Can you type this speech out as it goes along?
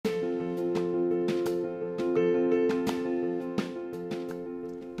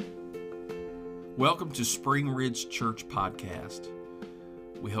Welcome to Spring Ridge Church Podcast.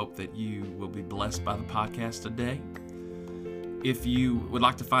 We hope that you will be blessed by the podcast today. If you would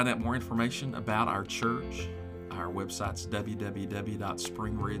like to find out more information about our church, our website's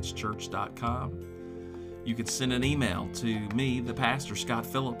www.springridgechurch.com. You can send an email to me, the pastor, Scott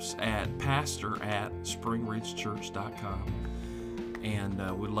Phillips, at pastor@springridgechurch.com.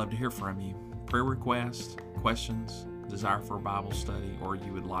 And we'd love to hear from you. Prayer requests, questions, desire for a Bible study, or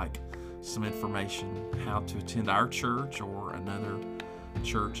you would like some information how to attend our church or another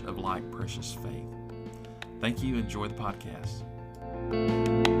church of like precious faith. Thank you. Enjoy the podcast.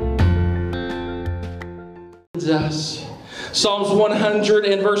 Psalms 100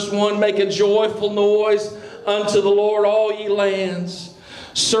 and verse 1, make a joyful noise unto the Lord, all ye lands.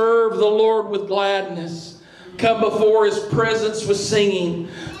 Serve the Lord with gladness. Come before His presence with singing.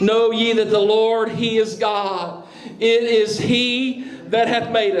 Know ye that the Lord, He is God. It is He that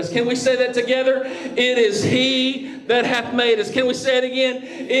hath made us. Can we say that together? It is He that hath made us. Can we say it again?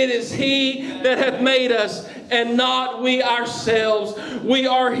 It is He that hath made us, and not we ourselves. We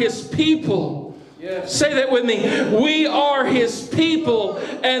are His people. Yes. Say that with me. We are His people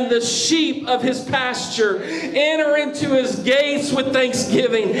and the sheep of His pasture. Enter into His gates with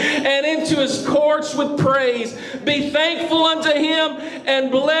thanksgiving and into His courts with praise. Be thankful unto Him and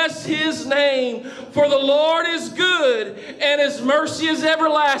bless His name. For the Lord is good, and His mercy is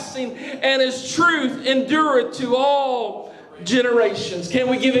everlasting, and His truth endureth to all generations. Can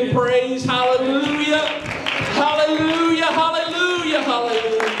we give Him praise? Hallelujah! Hallelujah! Hallelujah!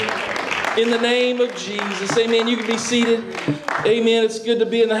 Hallelujah! In the name of Jesus. Amen. You can be seated. Amen. It's good to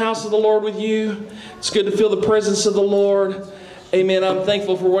be in the house of the Lord with you. It's good to feel the presence of the Lord. Amen. I'm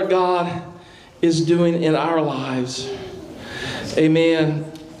thankful for what God is doing in our lives. Amen.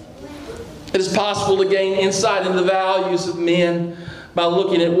 It is possible to gain insight into the values of men by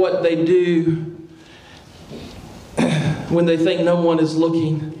looking at what they do when they think no one is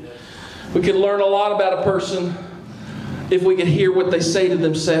looking. We can learn a lot about a person if we could hear what they say to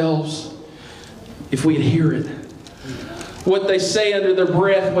themselves. If we could hear it. What they say under their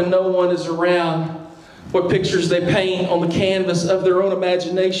breath when no one is around. What pictures they paint on the canvas of their own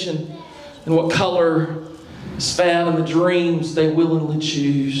imagination. And what color is found in the dreams they willingly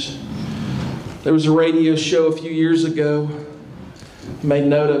choose. There was a radio show a few years ago. I made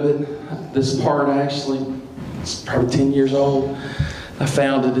note of it. This part actually, it's probably 10 years old. I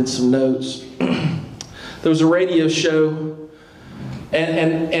found it in some notes. There was a radio show,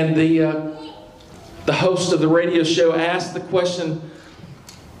 and the host of the radio show asked the question,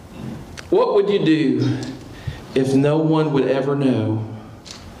 what would you do if no one would ever know?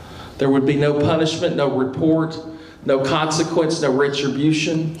 There would be no punishment, no report, no consequence, no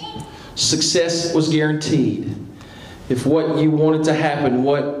retribution. Success was guaranteed. If what you wanted to happen,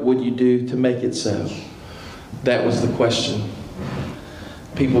 what would you do to make it so? That was the question.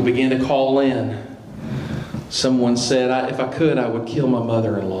 People began to call in. Someone said, if I could, I would kill my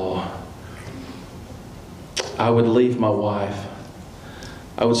mother-in-law. I would leave my wife.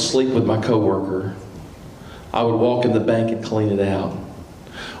 I would sleep with my coworker. I would walk in the bank and clean it out.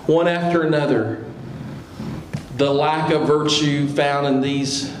 One after another, the lack of virtue found in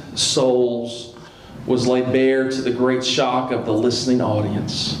these souls was laid bare to the great shock of the listening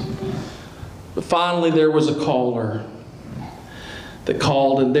audience. But finally, there was a caller that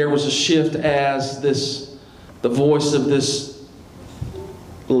called, and there was a shift as the voice of this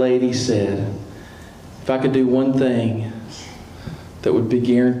lady said, if I could do one thing that would be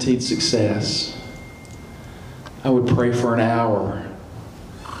guaranteed success, I would pray for an hour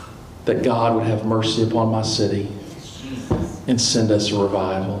that God would have mercy upon my city and send us a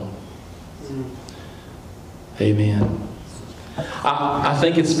revival. Amen. I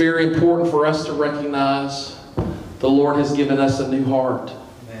think it's very important for us to recognize the Lord has given us a new heart.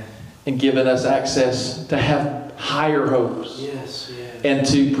 And given us access to have higher hopes. Yes. And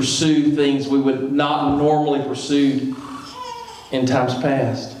to pursue things we would not normally pursue in times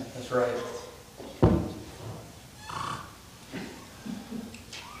past. That's right.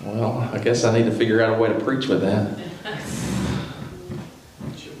 Well, I guess I need to figure out a way to preach with that.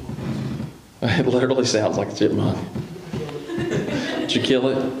 It literally sounds like a chipmunk. Did you kill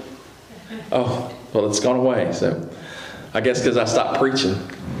it? Oh, well, it's gone away. So I guess because I stopped preaching.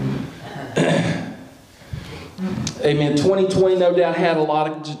 Amen. 2020 no doubt had a lot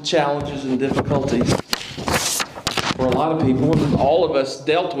of challenges and difficulties for a lot of people. All of us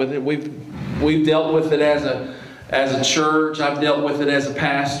dealt with it. We've dealt with it as a church. I've dealt with it as a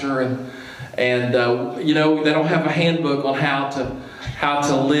pastor, and you know, they don't have a handbook on how to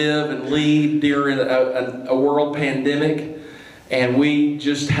live and lead during a world pandemic. And we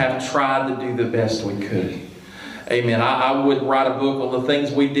just have tried to do the best we could. Amen. I wouldn't write a book on the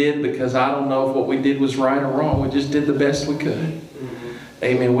things we did because I don't know if what we did was right or wrong. We just did the best we could.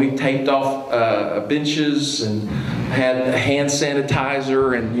 Amen. We taped off benches and had hand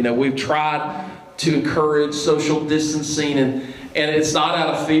sanitizer, and we've tried to encourage social distancing, and it's not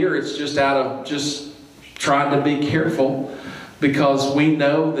out of fear. It's just out of just trying to be careful, because we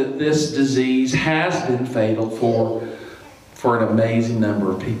know that this disease has been fatal for an amazing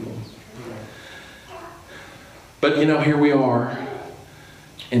number of people. But here we are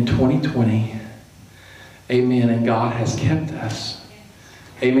in 2020. Amen. And God has kept us.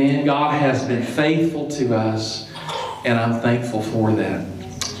 Amen. God has been faithful to us, and I'm thankful for that.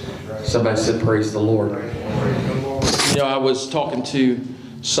 Somebody said, praise the Lord. I was talking to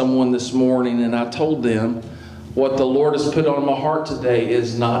someone this morning, and I told them what the Lord has put on my heart today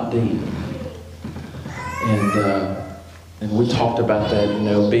is not deep. And we talked about that,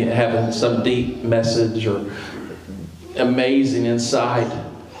 having some deep message or amazing insight.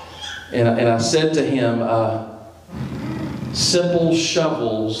 And I said to him, simple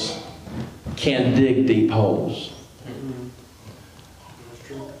shovels can dig deep holes.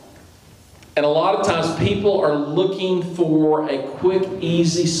 And a lot of times people are looking for a quick,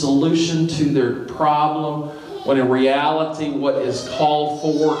 easy solution to their problem, when in reality what is called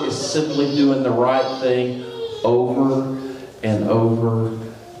for is simply doing the right thing over and over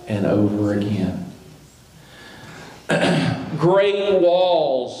and over again. Great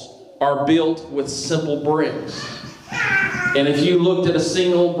walls are built with simple bricks. And if you looked at a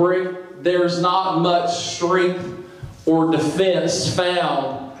single brick, there's not much strength or defense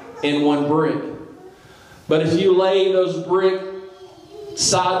found in one brick. But if you lay those bricks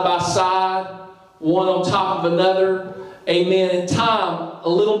side by side, one on top of another, amen, in time, a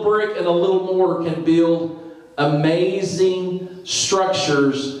little brick and a little mortar can build amazing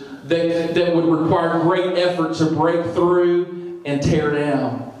structures that would require great effort to break through and tear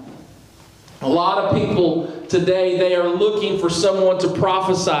down. A lot of people today, they are looking for someone to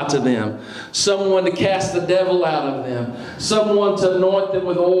prophesy to them, someone to cast the devil out of them, someone to anoint them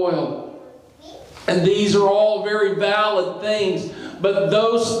with oil. And these are all very valid things, but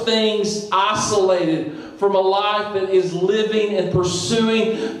those things isolated from a life that is living and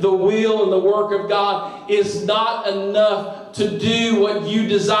pursuing the will and the work of God is not enough to do what you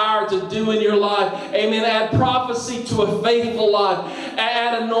desire to do in your life. Amen. Add prophecy to a faithful life.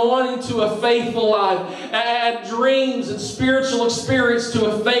 Add anointing to a faithful life. Add dreams and spiritual experience to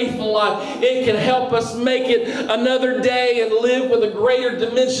a faithful life. It can help us make it another day and live with a greater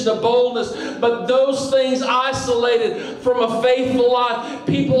dimension of boldness. But those things isolated from a faithful life,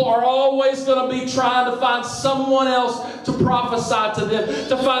 people are always going to be trying to find someone else to prophesy to them,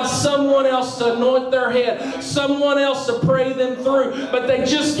 to find someone else to anoint their head, someone else to pray them through. But they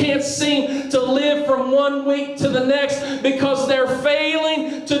just can't seem to live from one week to the next because they're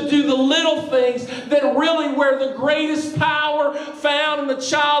failing to do the little things that really where the greatest power found in the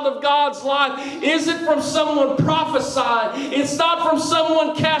child of God's life isn't from someone prophesying. It's not from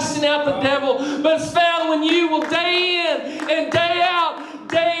someone casting out the devil, but it's found when you will day in and day out,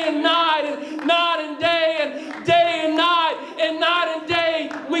 day and night and day and day and night and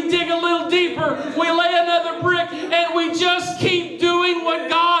day, we dig a little deeper, we lay another brick, and we just keep doing what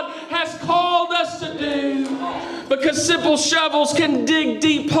God has called us to do. Because simple shovels can dig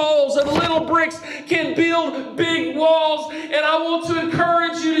deep holes, and little bricks can build big walls. And I want to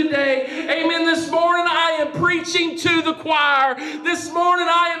encourage you today, amen, this morning I am preaching to the choir. This morning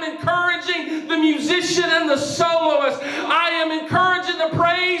I am encouraging the musician and the soloist. I am encouraging the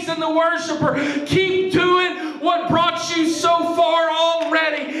praise and the worshiper. Keep doing what brought you so far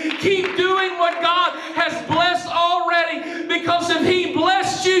already. Keep doing what God has blessed already. Because if He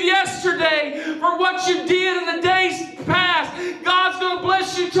blessed you yesterday for what you did in the days past, God's going to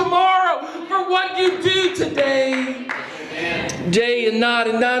bless you tomorrow for what you do today. Amen. Day and night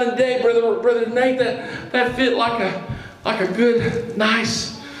and day, brother Nate. That fit like a good,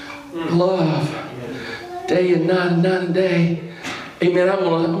 nice love. Day and night and day. Amen. I'm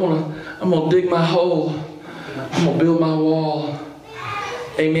gonna dig my hole. I'm gonna build my wall.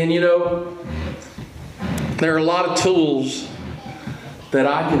 Amen. There are a lot of tools that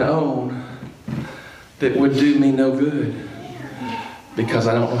I can own that would do me no good because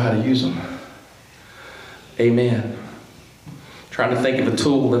I don't know how to use them. Amen. Trying to think of a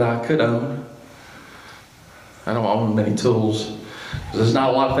tool that I could own. I don't own many tools. There's not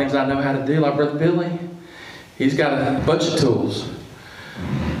a lot of things I know how to do. Like Brother Billy, he's got a bunch of tools.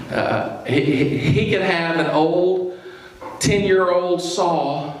 He could have an old 10-year-old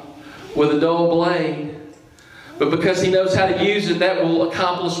saw with a dull blade, But because he knows how to use it, that will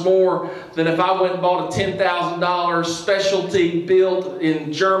accomplish more than if I went and bought a $10,000 specialty built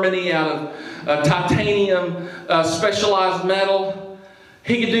in Germany out of titanium, specialized metal.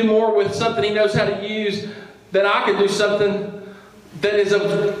 He could do more with something he knows how to use than I could do something that is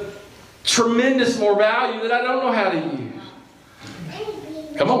of tremendous more value that I don't know how to use.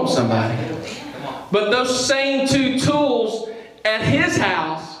 Come on, somebody. But those same two tools at his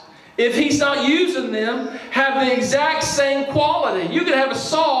house, if he's not using them, have the exact same quality. You can have a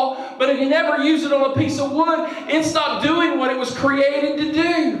saw, but if you never use it on a piece of wood, it's not doing what it was created to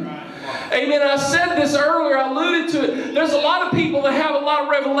do. Amen. I said this earlier, I alluded to it. There's a lot of people that have a lot of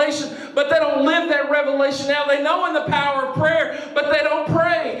revelation, but they don't live that revelation out. They know in the power of prayer, but they don't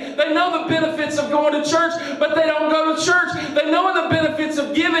pray. They know the benefits of going to church, but they don't go to church. They know the benefits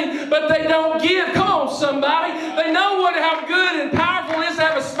of giving, but they don't give. Come on, somebody. They know how good and powerful it is to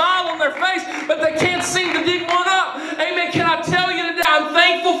have a smile on their face, but they can't seem to dig one up. Amen. Can I tell you today, I'm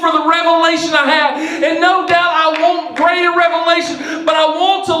thankful for the revelation I have. And no doubt I want greater revelation, but I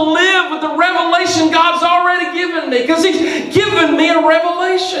want to live with the revelation God's already given me, because He's given me a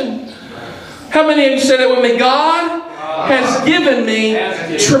revelation. How many of you said that with me? God has given me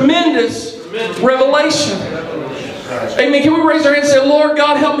tremendous revelation. Amen. Can we raise our hands and say, Lord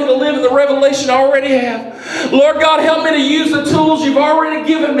God, help me to live in the revelation I already have. Lord God, help me to use the tools You've already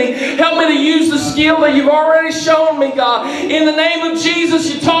given me. Help me to use the skill that You've already shown me, God. In the name of Jesus,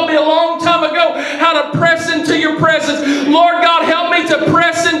 You taught me a long time ago how to press into Your presence. Lord God, help me to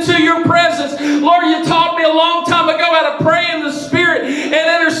press into Your presence. Lord, You taught me a long time ago how to pray in the Spirit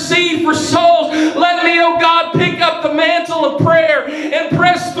and intercede for souls. Let me, oh God, pick up the mantle of prayer and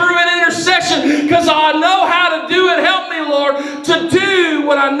press through in intercession, because I know how to do it. Help me, Lord, to do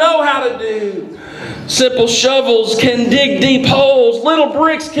what I know how to do. Simple shovels can dig deep holes. Little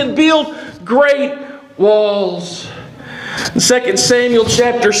bricks can build great walls. In 2 Samuel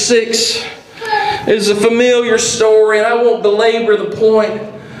chapter 6 is a familiar story, and I won't belabor the point.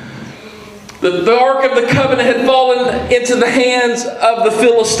 The Ark of the Covenant had fallen into the hands of the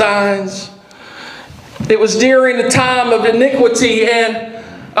Philistines. It was during the time of iniquity and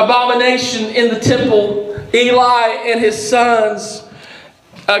abomination in the temple. Eli and his sons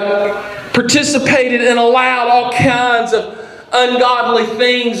participated and allowed all kinds of ungodly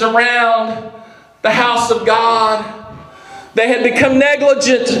things around the house of God. They had become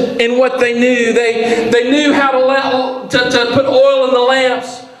negligent in what they knew. They knew how to put oil in the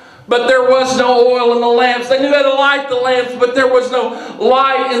lamps, but there was no oil in the lamps. They knew how to light the lamps, but there was no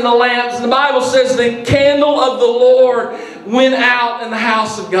light in the lamps. And the Bible says the candle of the Lord went out in the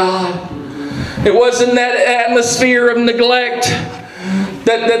house of God. It was in that atmosphere of neglect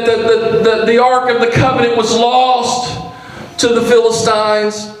that the Ark of the Covenant was lost to the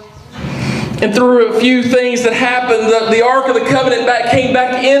Philistines. And through a few things that happened, the Ark of the Covenant came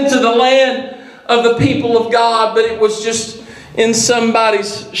back into the land of the people of God, but it was just in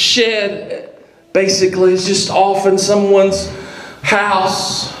somebody's shed, basically. It's just off in someone's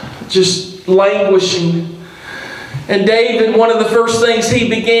house, just languishing. And David, one of the first things he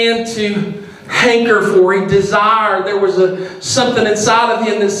began to hanker for, he desired, there was something inside of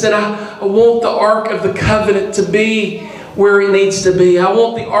him that said, I want the Ark of the Covenant to be where it needs to be. I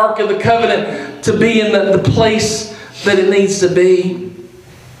want the Ark of the Covenant to be in the place that it needs to be.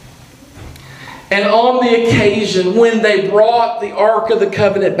 And on the occasion when they brought the Ark of the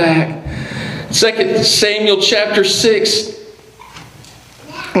Covenant back, 2 Samuel chapter 6,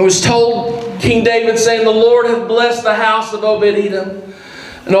 it was told King David, saying, the Lord hath blessed the house of Obed-Edom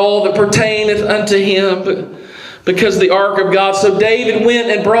and all that pertaineth unto him, because the ark of God. So David went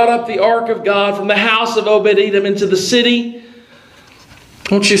and brought up the ark of God from the house of Obed-Edom into the city.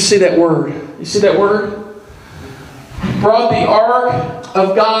 I want you to see that word. You see that word? Brought the ark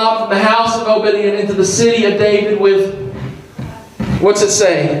of God from the house of Obed-Edom into the city of David with, what's it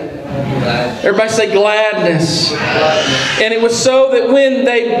say? Everybody say gladness. And it was so that when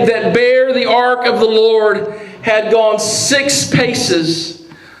they that bare the ark of the Lord had gone 6 paces,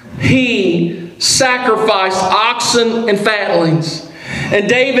 he sacrificed oxen and fatlings. And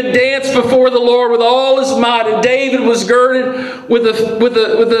David danced before the Lord with all his might. And David was girded with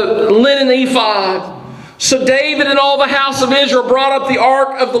a linen ephod. So David and all the house of Israel brought up the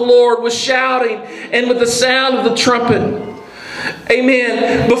ark of the Lord with shouting and with the sound of the trumpet.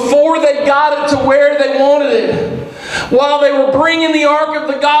 Amen. Before they got it to where they wanted it, while they were bringing the ark of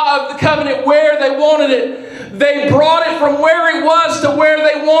the covenant where they wanted it, they brought it from where it was to where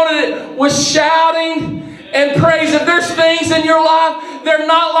they wanted it with shouting and praise. If there's things in your life, they're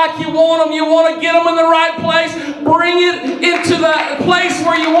not like you want them. You want to get them in the right place. Bring it into the place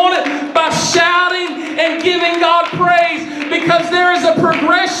where you want it by shouting and to giving God praise, because there is a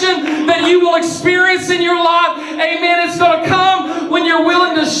progression that you will experience in your life. Amen. It's going to come when you're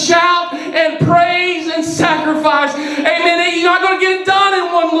willing to shout and praise and sacrifice. Amen. You're not going to get it done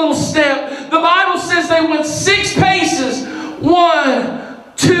in one little step. The Bible says they went 6 paces. 1,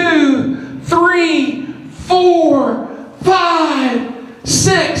 2, 3, 4, 5,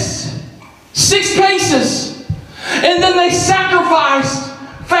 6. 6 paces. And then they sacrificed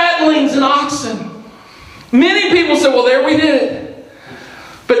fatlings and oxen. Many people say, well, there we did it.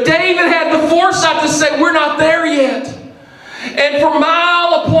 But David had the foresight to say, we're not there yet. And for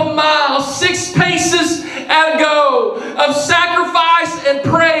mile upon mile, 6 paces at a go of sacrifice and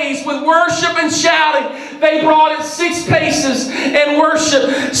praise with worship and shouting, they brought it 6 paces and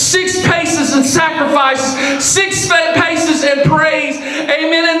worship, 6 paces and sacrifice, 6 paces and praise.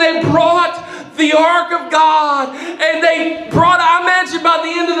 Amen. And they brought the ark of God, and they brought, I imagine by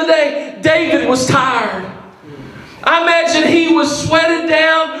the end of the day, David was tired. I imagine he was sweated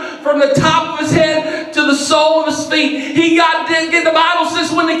down from the top of his head to the sole of his feet. He got, the Bible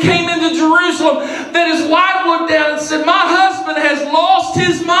says when they came into Jerusalem, that his wife looked down and said, my husband has lost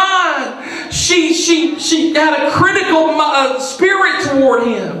his mind. She had a critical spirit toward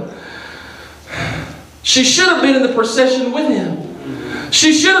him. She should have been in the procession with him.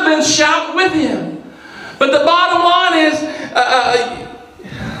 She should have been shouting with him. But the bottom line is,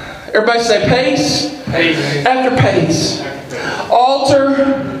 everybody say pace, after pace. Altar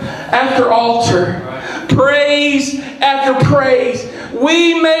after altar. Praise after praise.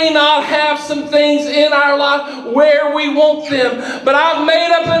 We may not have some things in our life where we want them, but I've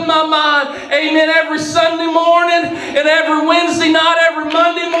made up in my mind, amen, every Sunday morning and every Wednesday night, every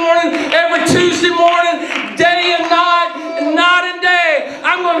Monday morning, every Tuesday morning, day and night and day,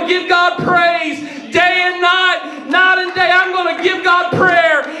 I'm going to give God praise. Day and night, night and day, I'm going to give God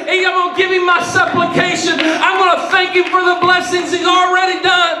prayer. I'm going to give Him my supplication. I'm going to thank Him for the blessings He's already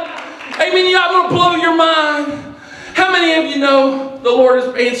done. Amen. I'm going to blow your mind. How many of you know the Lord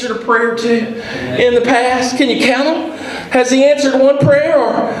has answered a prayer to in the past? Can you count them? Has He answered 1 prayer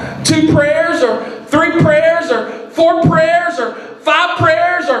or 2 prayers or 3 prayers or 4 prayers or 5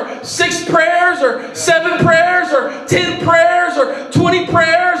 prayers or 6 prayers or 7 prayers or 10 prayers or 20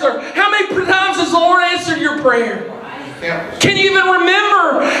 prayers? Or how many times has the Lord answered your prayer? Can you even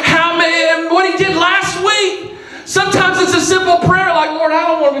remember how many, what He did last week? Sometimes it's a simple prayer like, Lord, I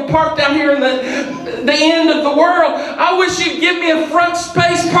don't want to be parked down here in the end of the world. I wish You'd give me a front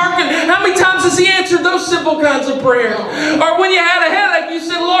space parking. How many times has He answered those simple kinds of prayers? Or when you had a headache, you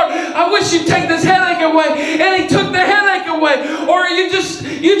said, Lord, I wish You'd take this headache away. And He took the headache away. Or you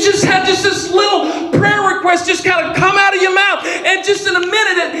just had just this little prayer request just kind of come out of your mouth. And just in a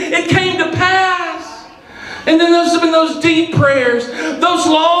minute, it came to pass. And then there's been those deep prayers, those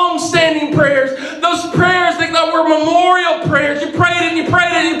long-standing prayers, those prayers that were memorial prayers. You prayed it and you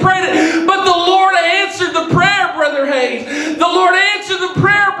prayed it and you prayed it. But the Lord answered the prayer, Brother Hayes. The Lord answered the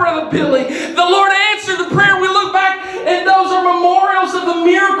prayer, Brother Billy. The Lord answered the prayer. We look back and those are memorials of the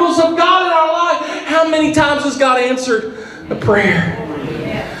miracles of God in our life. How many times has God answered a prayer?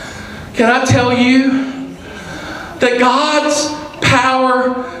 Can I tell you that God's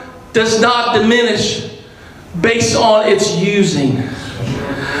power does not diminish based on its using.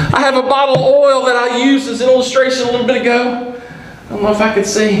 I have a bottle of oil that I used as an illustration a little bit ago. I don't know if I can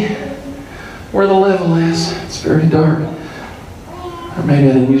see where the level is. It's very dark. Or maybe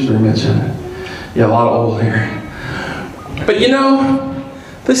I didn't use very much of it. Yeah, a lot of oil here. But you know,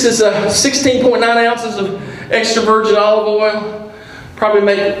 this is 16.9 ounces of extra virgin olive oil.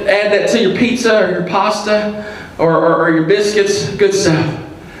 Probably add that to your pizza or your pasta or your biscuits. Good stuff.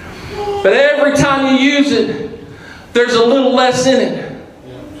 But every time you use it, there's a little less in it.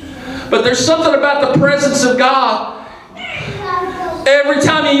 But there's something about the presence of God. Every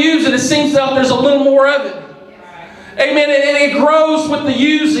time you use it, it seems like there's a little more of it. Amen. And it grows with the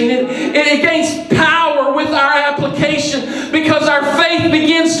using. It gains power with our application because our faith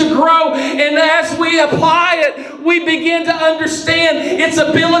begins to grow. And as we apply it, we begin to understand its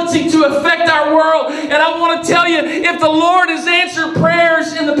ability to affect our world. And I want to tell you, if the Lord has answered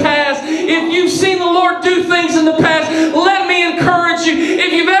prayers in the past, if you've seen the Lord do things in the past, let me encourage you.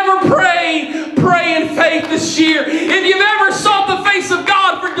 If you've ever prayed, pray in faith this year. If you've ever sought the face of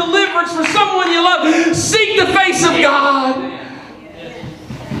God for deliverance for someone you love, seek the face of God.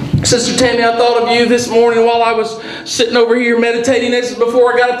 Sister Tammy, I thought of you this morning while I was sitting over here meditating. This is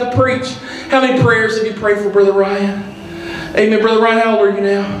before I got up to preach. How many prayers have you prayed for Brother Ryan? Amen. Brother Ryan, how old are you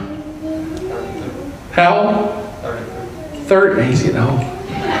now? How old? 30. He's getting old.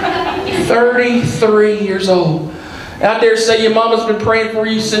 33 years old. Out there say your mama's been praying for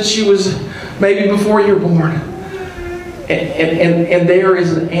you since she was maybe before you're born. And there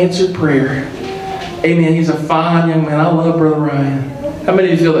is an answered prayer. Amen. He's a fine young man. I love Brother Ryan. How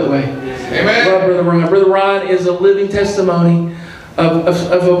many of you feel that way? Amen. I love Brother Ryan. Brother Ryan is a living testimony of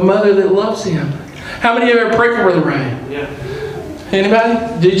a mother that loves him. How many of you ever prayed for Brother Ryan? Yeah.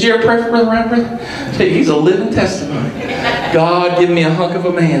 Anybody? Did you ever pray for Brother Ryan, brother? He's a living testimony. God, give me a hunk of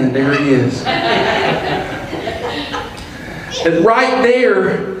a man, and there he is. And right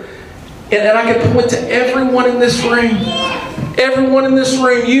there, and I can point to everyone in this room. Everyone in this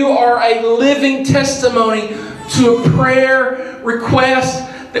room, you are a living testimony to a prayer request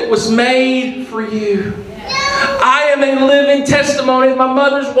that was made for you. I am a living testimony. My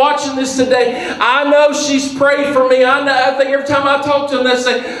mother's watching this today. I know she's prayed for me. I think every time I talk to them, they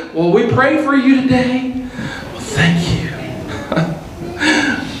say, well, we prayed for you today. Well, thank you.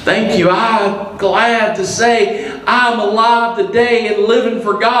 Thank you. I'm glad to say I'm alive today and living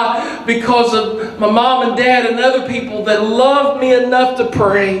for God because of my mom and dad and other people that love me enough to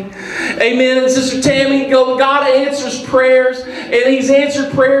pray. Amen. And Sister Tammy, God answers prayers, and He's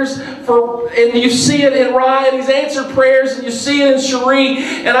answered prayers and you see it in Ryan. He's answered prayers, and you see it in Cherie.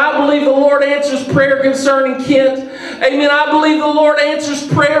 And I believe the Lord answers prayer concerning Kent. Amen. I believe the Lord answers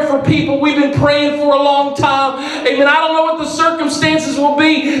prayer for people we've been praying for a long time. Amen. I don't know what the circumstances will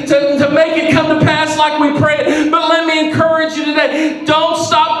be to make it come to pass like we prayed. But let me encourage you today. Don't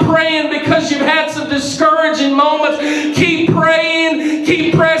stop praying because you've had some discouraging moments. Keep praying.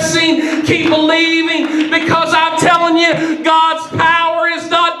 Keep pressing. Keep believing. Because I'm telling you, God's power is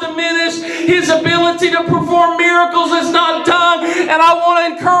not diminished. His ability to perform miracles is not done. And I want to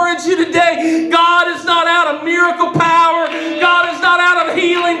encourage you today. God is not out of miracle power. God is not out of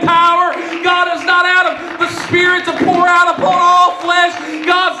healing power. God is not out of the Spirit to pour out upon all flesh.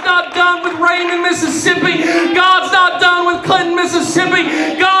 God's not done with Raymond, Mississippi. God's not done with Clinton, Mississippi.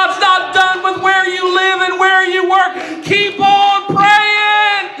 God's not done with where you live and where you work. Keep on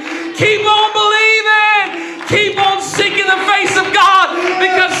praying. Keep on believing. Keep on seeking the face of God,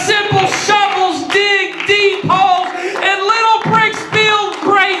 because simple shovels dig deep holes and little bricks build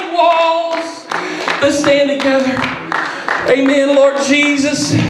great walls. Let's stand together. Amen, Lord Jesus.